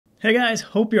Hey guys,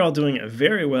 hope you're all doing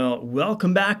very well.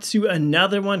 Welcome back to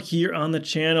another one here on the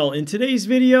channel. In today's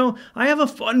video, I have a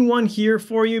fun one here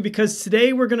for you because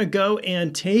today we're gonna go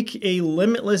and take a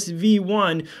Limitless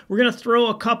V1. We're gonna throw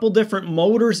a couple different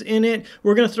motors in it.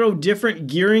 We're gonna throw different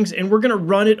gearings and we're gonna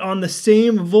run it on the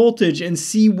same voltage and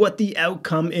see what the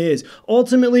outcome is.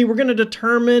 Ultimately, we're gonna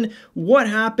determine what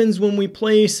happens when we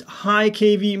place high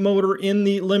kV motor in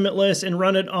the Limitless and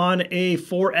run it on a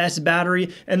 4S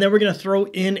battery, and then we're gonna throw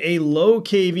in a low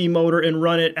kV motor and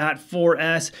run it at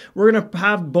 4S. We're gonna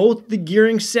have both the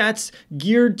gearing sets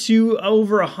geared to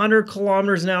over 100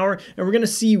 kilometers an hour, and we're gonna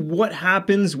see what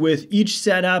happens with each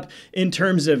setup in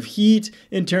terms of heat,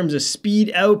 in terms of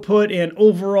speed output, and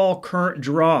overall current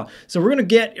draw. So we're gonna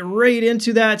get right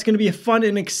into that. It's gonna be a fun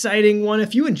and exciting one.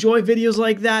 If you enjoy videos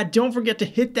like that, don't forget to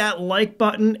hit that like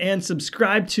button and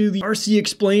subscribe to the RC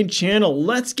Explained channel.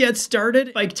 Let's get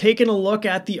started by taking a look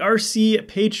at the RC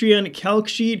Patreon calc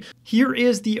sheet. Here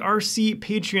is the RC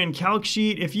Patreon calc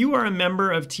sheet. If you are a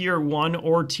member of Tier 1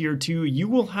 or Tier 2, you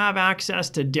will have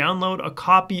access to download a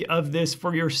copy of this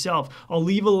for yourself. I'll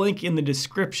leave a link in the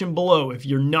description below if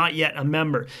you're not yet a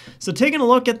member. So taking a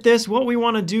look at this, what we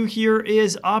want to do here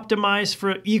is optimize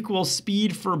for equal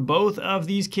speed for both of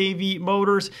these kV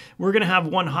motors. We're going to have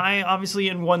one high, obviously,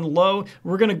 and one low.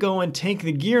 We're going to go and take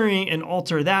the gearing and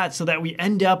alter that so that we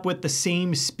end up with the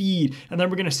same speed. And then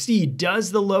we're going to see,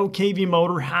 does the low kV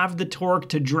motor have the torque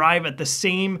to drive at the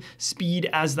same speed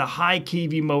as the high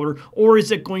kV motor, or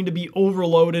is it going to be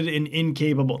overloaded and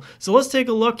incapable? So let's take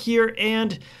a look here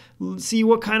and see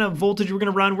what kind of voltage we're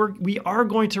going to run. We are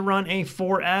going to run a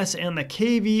 4S, and the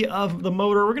kV of the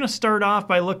motor, we're going to start off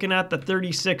by looking at the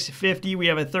 3650. We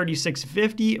have a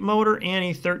 3650 motor and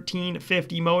a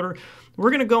 1350 motor. We're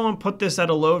going to go and put this at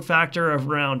a load factor of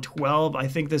around 12. I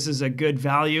think this is a good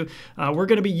value. We're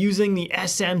going to be using the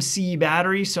SMC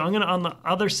battery. So I'm going to, on the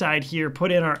other side here,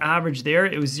 put in our average there.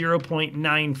 It was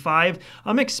 0.95.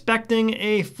 I'm expecting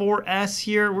a 4S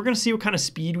here. We're going to see what kind of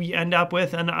speed we end up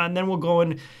with, and then we'll go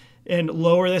and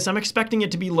lower this. I'm expecting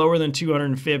it to be lower than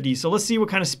 250. So let's see what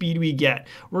kind of speed we get.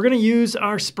 We're going to use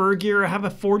our spur gear. I have a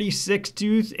 46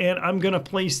 tooth, and I'm going to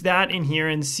place that in here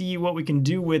and see what we can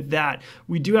do with that.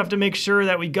 We do have to make sure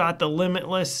that we got the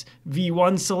Limitless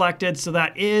V1 selected. So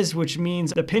that is, which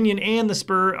means the pinion and the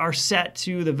spur are set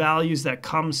to the values that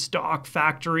come stock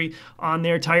factory on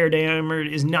their. Tire diameter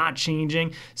is not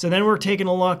changing. So then we're taking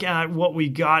a look at what we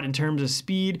got in terms of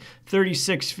speed.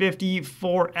 3650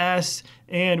 4S,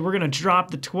 and we're going to drop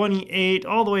the 28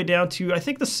 all the way down to, I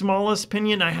think the smallest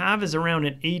pinion I have is around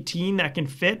an 18 that can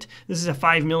fit. This is a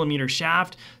 5mm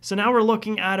shaft. So now we're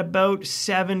looking at about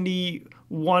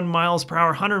 71 miles per hour,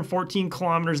 114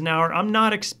 kilometers an hour. I'm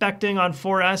not expecting on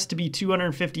 4S to be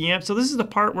 250 amps. So this is the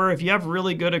part where if you have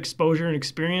really good exposure and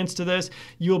experience to this,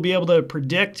 you'll be able to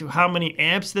predict how many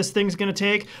amps this thing's going to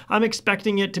take. I'm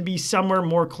expecting it to be somewhere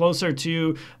more closer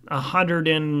to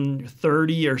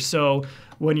 130 or so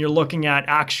when you're looking at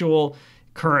actual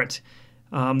current.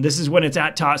 This is when it's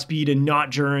at top speed and not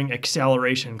during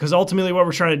acceleration, because ultimately what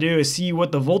we're trying to do is see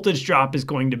what the voltage drop is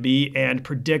going to be and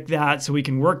predict that so we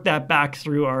can work that back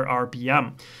through our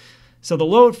RPM. So the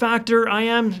load factor, I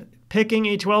am picking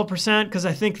a 12% because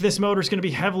I think this motor is going to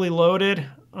be heavily loaded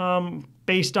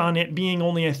based on it being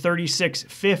only a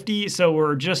 3650. So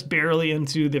we're just barely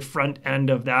into the front end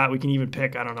of that. We can even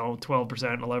pick, I don't know, 12%,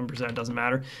 11%, doesn't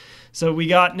matter. So we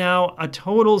got now a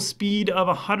total speed of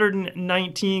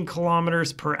 119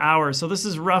 kilometers per hour. So this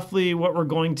is roughly what we're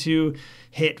going to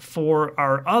hit for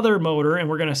our other motor, and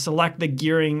we're going to select the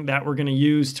gearing that we're going to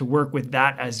use to work with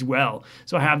that as well.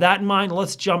 So I have that in mind.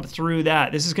 Let's jump through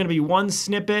that. This is going to be one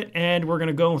snippet, and we're going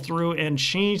to go through and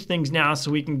change things now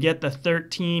so we can get the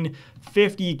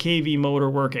 1350 kV motor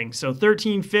working. So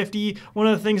 1350, one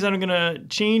of the things that I'm going to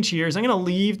change here is I'm going to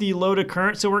leave the loaded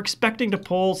current. So we're expecting to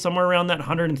pull somewhere around that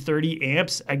 130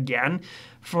 amps again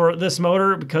for this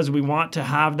motor because we want to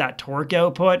have that torque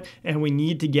output, and we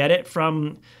need to get it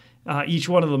from each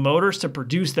one of the motors to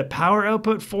produce the power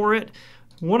output for it.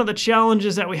 One of the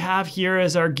challenges that we have here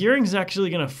is our gearing is actually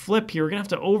going to flip here. We're going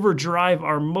to have to overdrive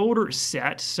our motor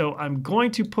set. So I'm going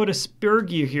to put a spur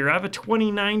gear here. I have a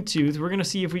 29 tooth. We're going to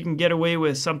see if we can get away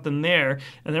with something there.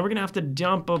 And then we're going to have to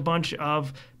dump a bunch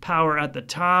of power at the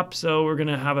top. So we're going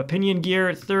to have a pinion gear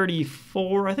at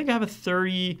 34. I think I have a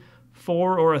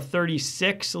 34 or a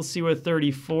 36. Let's see what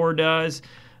 34 does.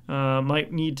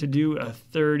 Might need to do a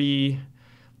 30.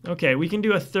 Okay, we can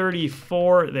do a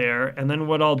 34 there, and then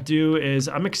what I'll do is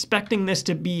I'm expecting this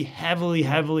to be heavily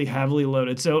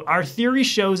loaded. So our theory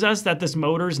shows us that this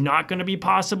motor is not going to be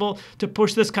possible to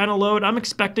push this kind of load. I'm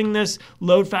expecting this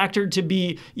load factor to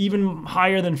be even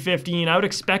higher than 15. I would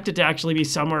expect it to actually be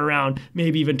somewhere around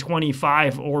maybe even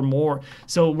 25 or more.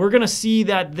 So we're going to see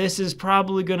that this is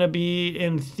probably going to be,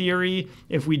 in theory,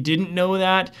 if we didn't know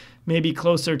that, maybe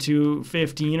closer to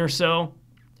 15 or so.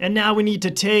 And now we need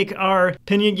to take our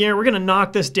pinion gear. We're gonna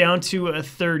knock this down to a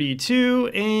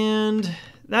 32, and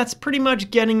that's pretty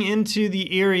much getting into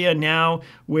the area now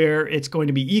where it's going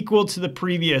to be equal to the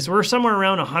previous. We're somewhere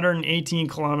around 118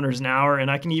 kilometers an hour, and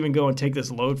I can even go and take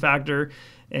this load factor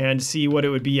and see what it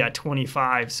would be at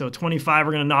 25. So 25,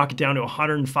 we're gonna knock it down to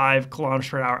 105 kilometers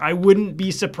per hour. I wouldn't be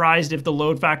surprised if the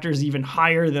load factor is even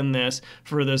higher than this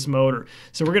for this motor.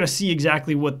 So we're gonna see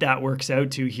exactly what that works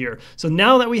out to here. So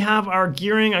now that we have our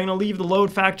gearing, I'm gonna leave the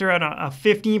load factor at a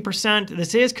 15%.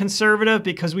 This is conservative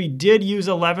because we did use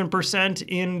 11%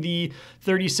 in the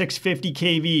 3650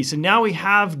 kV. So now we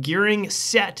have gearing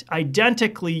set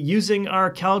identically using our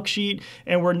calc sheet,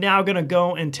 and we're now gonna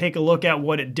go and take a look at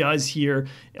what it does here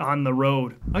on the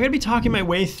road. I'm gonna be talking my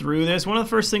way through this. One of the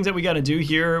first things that we gotta do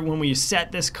here when we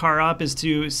set this car up is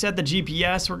to set the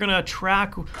GPS. We're gonna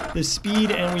track the speed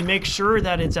and we make sure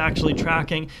that it's actually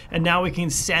tracking, and now we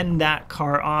can send that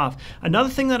car off. Another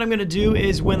thing that I'm gonna do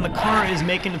is when the car is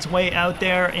making its way out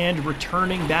there and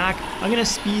returning back, I'm gonna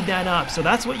speed that up. So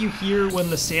that's what you hear when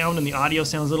the sound and the audio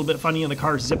sounds a little bit funny and the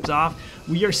car zips off.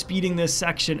 We are speeding this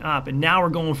section up, and now we're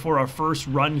going for our first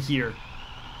run here.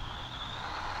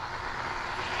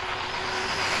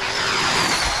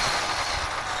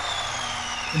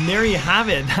 And there you have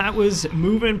it. That was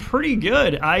moving pretty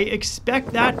good. I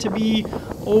expect that to be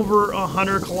over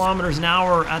 100 kilometers an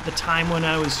hour at the time when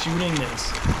I was shooting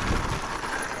this.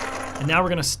 And now we're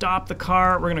gonna stop the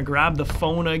car, we're gonna grab the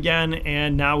phone again,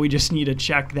 and now we just need to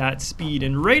check that speed.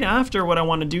 And right after, what I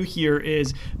wanna do here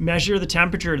is measure the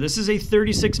temperature. This is a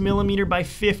 36 millimeter by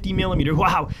 50 millimeter.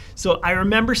 Wow. So I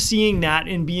remember seeing that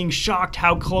and being shocked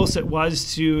how close it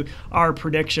was to our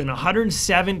prediction.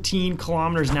 117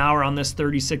 kilometers an hour on this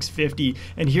 3650.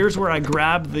 And here's where I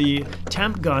grab the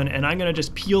temp gun, and I'm gonna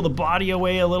just peel the body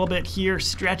away a little bit here,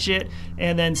 stretch it,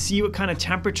 and then see what kind of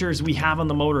temperatures we have on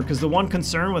the motor. Because the one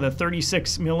concern with a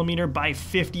 36 millimeter by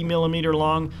 50 millimeter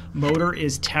long motor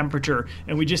is temperature,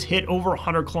 and we just hit over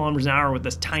 100 kilometers an hour with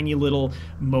this tiny little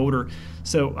motor.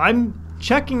 So I'm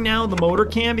checking now the motor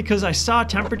cam because I saw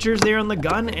temperatures there on the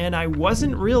gun and I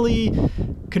wasn't really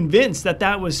convinced that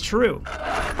that was true.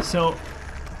 So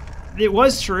it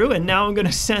was true, and now I'm gonna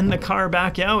send the car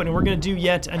back out and we're gonna do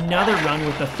yet another run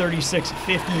with the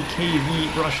 3650 kV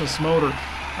brushless motor.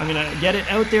 I'm gonna get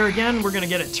it out there again, we're gonna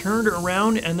get it turned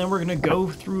around, and then we're gonna go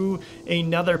through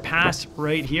another pass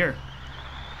right here.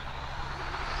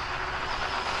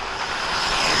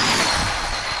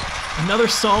 Another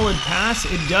solid pass,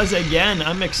 it does again.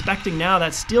 I'm expecting now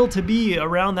that still to be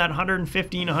around that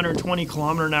 115, 120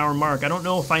 kilometer an hour mark. I don't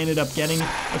know if I ended up getting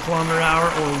a kilometer an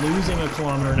hour or losing a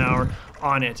kilometer an hour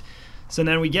on it. So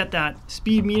then we get that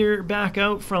speed meter back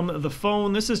out from the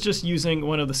phone. This is just using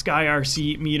one of the Sky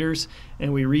RC meters,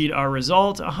 and we read our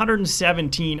result,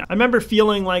 117. I remember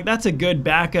feeling like that's a good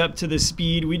backup to the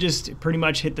speed. We just pretty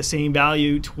much hit the same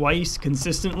value twice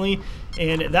consistently,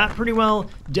 and that pretty well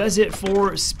does it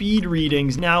for speed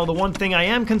readings. Now, the one thing I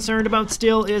am concerned about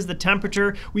still is the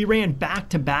temperature. We ran back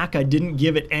to back. I didn't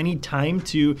give it any time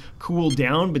to cool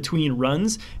down between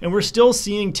runs, and we're still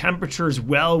seeing temperatures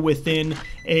well within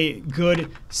a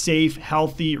good, safe,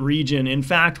 healthy region. In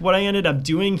fact, what I ended up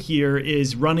doing here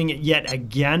is running it yet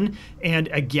again, and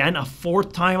again a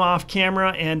fourth time off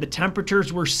camera, and the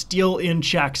temperatures were still in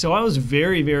check. So I was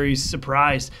very, very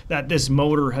surprised that this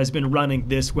motor has been running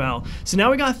this well. So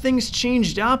now we got things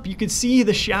changed up. You can see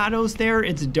the shadows there.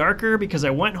 It's darker because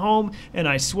I went home and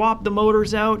I swapped the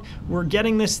motors out. We're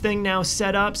getting this thing now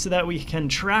set up so that we can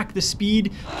track the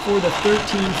speed for the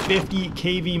 1350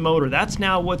 kV motor. That's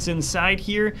now what's inside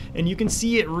here, and you can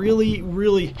see it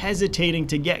really hesitating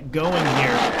to get going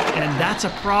here, and that's a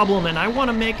problem. And I want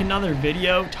to make another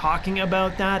video talking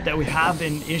about that we have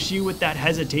an issue with that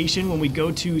hesitation when we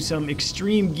go to some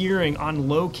extreme gearing on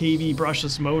low kV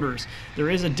brushless motors. There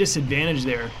is a disadvantage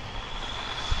there.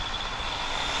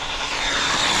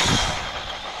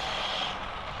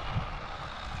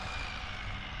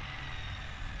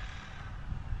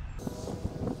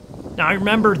 Now I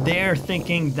remember there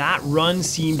thinking that run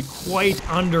seemed quite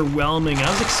underwhelming.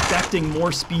 I was expecting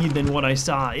more speed than what I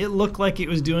saw. It looked like it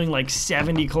was doing like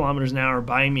 70 kilometers an hour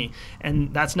by me,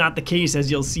 and that's not the case, as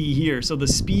you'll see here. So the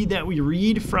speed that we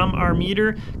read from our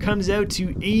meter comes out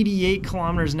to 88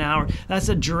 kilometers an hour. That's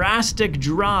a drastic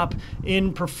drop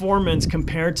in performance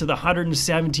compared to the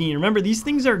 117. Remember, these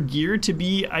things are geared to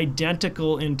be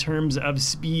identical in terms of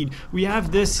speed. We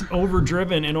have this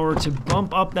overdriven in order to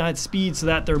bump up that speed so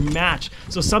that they're matched.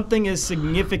 So something is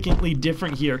significantly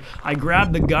different here. I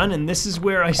grab the gun, and this is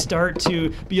where I start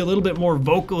to be a little bit more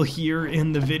vocal here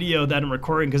in the video that I'm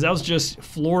recording, because I was just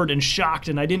floored and shocked,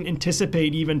 and I didn't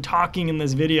anticipate even talking in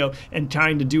this video and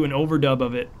trying to do an overdub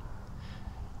of it.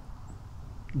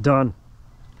 Done.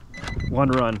 One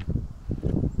run.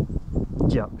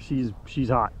 Yep, she's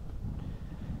hot.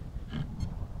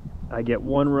 I get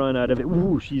one run out of it.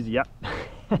 Ooh, she's, yep.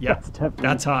 Yep,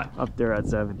 that's hot. Up there at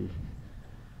 70.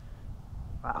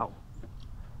 Wow.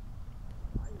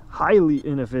 Highly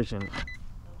inefficient.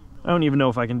 I don't even know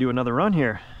if I can do another run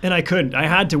here. And I couldn't. I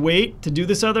had to wait to do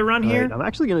this other run here. Right, I'm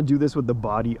actually going to do this with the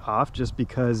body off just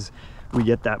because we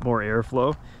get that more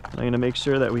airflow. And I'm going to make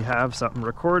sure that we have something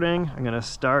recording. I'm going to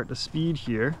start the speed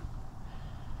here.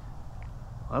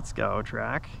 Let's go,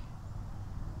 track.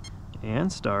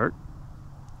 And start.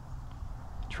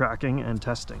 Tracking and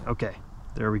testing. Okay,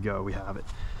 there we go. We have it.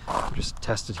 Just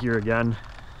test it here again.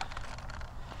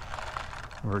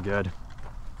 We're good.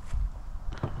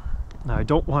 Now I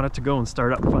don't want it to go and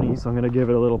start up funny, so I'm going to give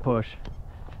it a little push.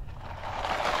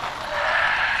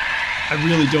 I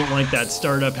really don't like that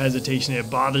startup hesitation. It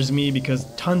bothers me because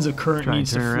tons of current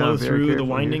needs to flow through the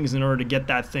windings in order to get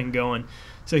that thing going.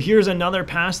 So here's another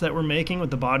pass that we're making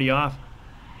with the body off.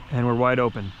 And we're wide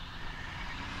open.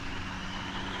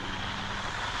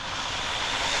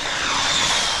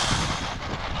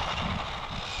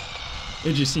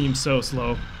 It just seems so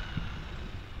slow.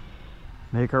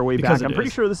 Make our way back. I'm pretty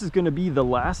sure this is going to be the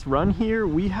last run here.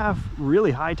 We have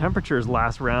really high temperatures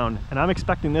last round, and I'm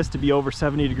expecting this to be over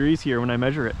 70 degrees here when I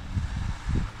measure it.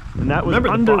 And that was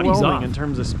underwhelming in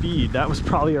terms of speed. That was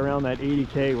probably around that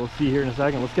 80K. We'll see here in a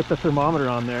second. Let's get the thermometer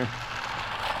on there.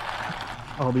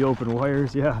 All the open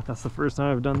wires. Yeah, that's the first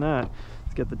time I've done that.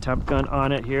 Let's get the temp gun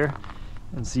on it here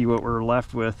and see what we're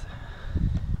left with.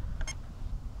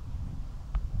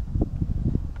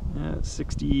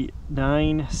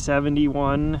 69,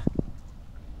 71.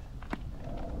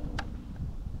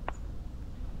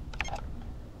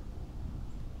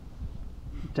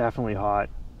 Definitely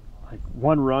hot. Like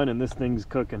one run and this thing's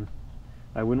cooking.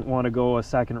 I wouldn't want to go a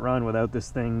second run without this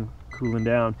thing cooling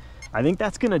down. I think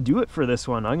that's gonna do it for this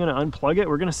one. I'm gonna unplug it.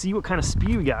 We're gonna see what kind of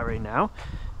speed we got right now,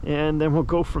 and then we'll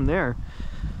go from there.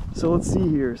 So let's see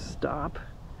here. Stop,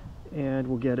 and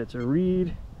we'll get it to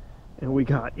read. And we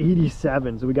got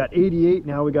 87, so we got 88,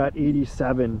 now we got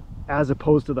 87, as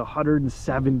opposed to the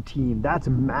 117. That's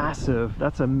massive.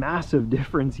 That's a massive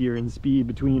difference here in speed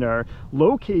between our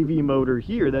low kV motor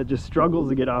here that just struggles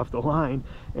to get off the line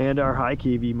and our high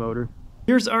kV motor.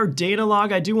 Here's our data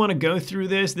log. I do want to go through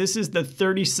this. This is the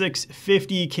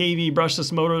 3650 kV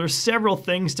brushless motor. There's several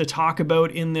things to talk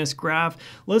about in this graph.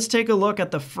 Let's take a look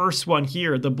at the first one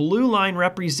here. The blue line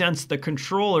represents the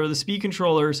controller, the speed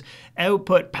controller's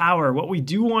output power. What we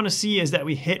do want to see is that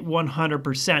we hit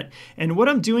 100%. And what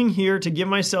I'm doing here to give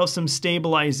myself some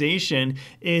stabilization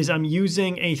is I'm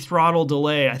using a throttle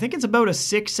delay. I think it's about a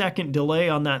 6-second delay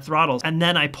on that throttle. And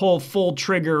then I pull full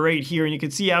trigger right here, and you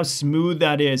can see how smooth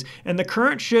that is. And the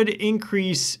current should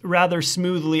increase rather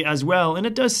smoothly as well, and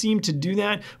it does seem to do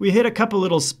that. We hit a couple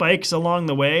little spikes along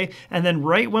the way, and then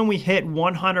right when we hit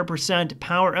 100%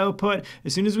 power output,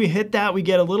 as soon as we hit that, we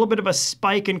get a little bit of a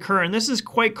spike in current. This is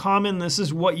quite common. This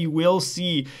is what you will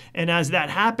see, and as that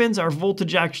happens, our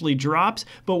voltage actually drops.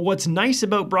 But what's nice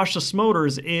about brushless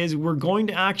motors is we're going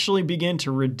to actually begin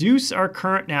to reduce our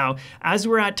current now as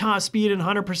we're at top speed and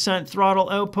 100% throttle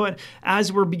output.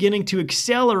 As we're beginning to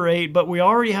accelerate, but we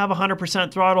already have 100%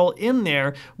 throttle in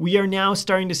there, we are now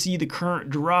starting to see the current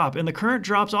drop, and the current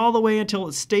drops all the way until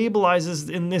it stabilizes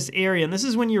in this area. And this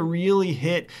is when you really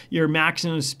hit your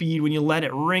maximum speed, when you let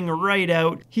it ring right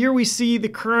out. Here we see the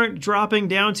current dropping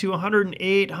down to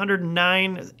 108,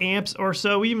 109 amps or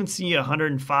so. We even see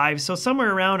 105, so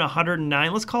somewhere around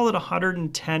 109. Let's call it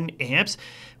 110 amps.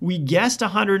 We guessed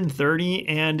 130,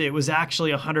 and it was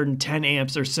actually 110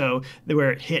 amps or so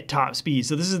where it hit top speed.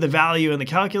 So this is the value in the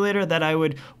calculator that I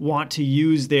would want to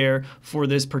use there for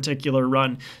this particular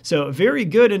run. So very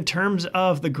good in terms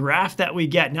of the graph that we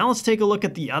get. Now let's take a look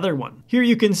at the other one. Here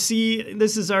you can see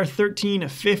this is our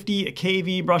 1350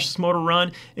 kV brushless motor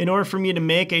run. In order for me to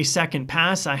make a second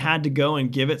pass, I had to go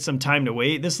and give it some time to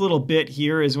wait. This little bit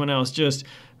here is when I was just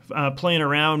playing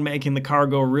around, making the car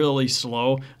go really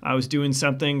slow. I was doing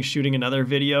something, shooting another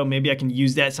video. Maybe I can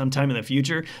use that sometime in the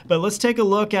future. But let's take a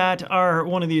look at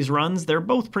one of these runs. They're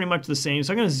both pretty much the same.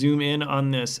 So I'm going to zoom in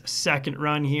on this second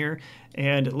run here,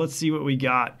 and let's see what we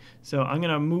got. So I'm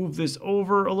going to move this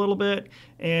over a little bit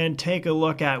and take a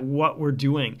look at what we're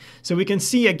doing. So we can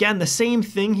see again the same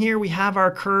thing here. We have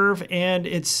our curve and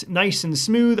it's nice and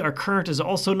smooth. Our current is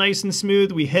also nice and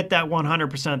smooth. We hit that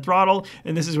 100% throttle,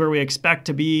 and this is where we expect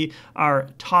to be our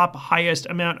top highest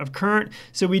amount of current.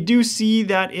 So we do see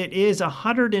that it is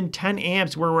 110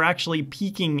 amps where we're actually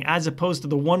peaking, as opposed to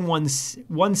the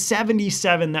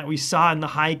 177 that we saw in the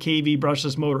high kV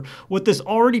brushless motor. What this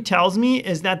already tells me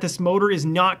is that this motor is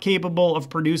not capable of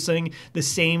producing the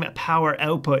same power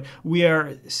output. We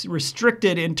are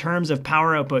restricted in terms of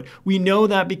power output. We know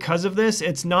that because of this,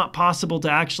 it's not possible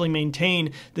to actually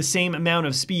maintain the same amount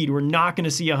of speed. We're not going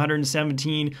to see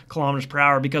 117 kilometers per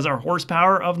hour because our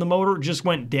horsepower of the motor just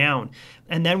went down.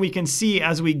 And then we can see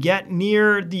as we get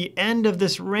near the end of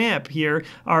this ramp here,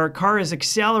 our car is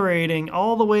accelerating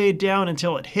all the way down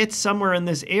until it hits somewhere in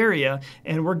this area,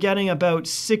 and we're getting about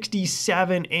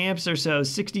 67 amps or so,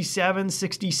 67,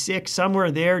 66,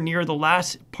 somewhere there near the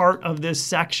last part of this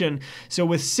section. So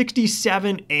with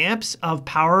 67 amps of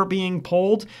power being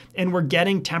pulled, and we're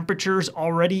getting temperatures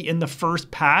already in the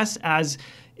first pass as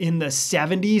in the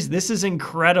 70s. This is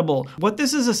incredible. What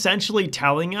this is essentially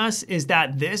telling us is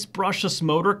that this brushless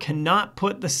motor cannot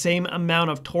put the same amount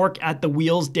of torque at the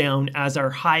wheels down as our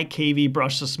high kV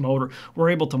brushless motor. We're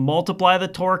able to multiply the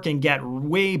torque and get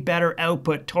way better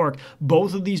output torque.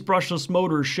 Both of these brushless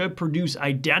motors should produce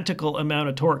identical amount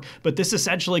of torque, but this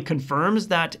essentially confirms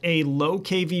that a low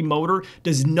kV motor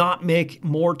does not make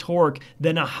more torque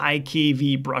than a high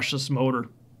kV brushless motor.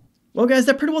 Well guys,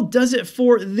 that pretty well does it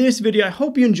for this video. I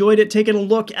hope you enjoyed it, taking a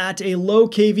look at a low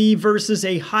kV versus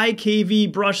a high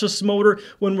kV brushless motor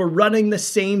when we're running the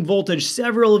same voltage.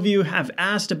 Several of you have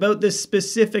asked about this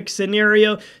specific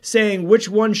scenario, saying which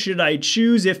one should I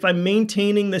choose if I'm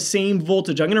maintaining the same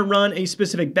voltage. I'm going to run a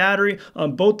specific battery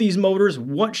on both these motors.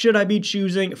 What should I be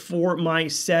choosing for my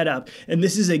setup? And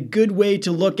this is a good way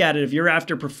to look at it. If you're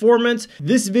after performance,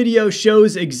 this video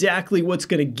shows exactly what's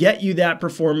going to get you that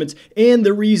performance and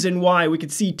the reason why. We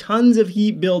could see tons of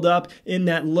heat build up in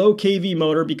that low kV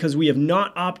motor because we have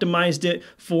not optimized it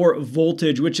for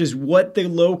voltage, which is what the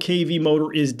low kV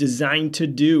motor is designed to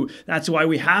do. That's why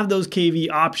we have those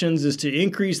kV options, is to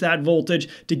increase that voltage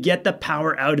to get the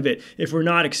power out of it. If we're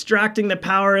not extracting the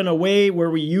power in a way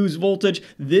where we use voltage,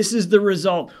 this is the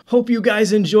result. Hope you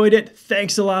guys enjoyed it.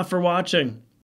 Thanks a lot for watching.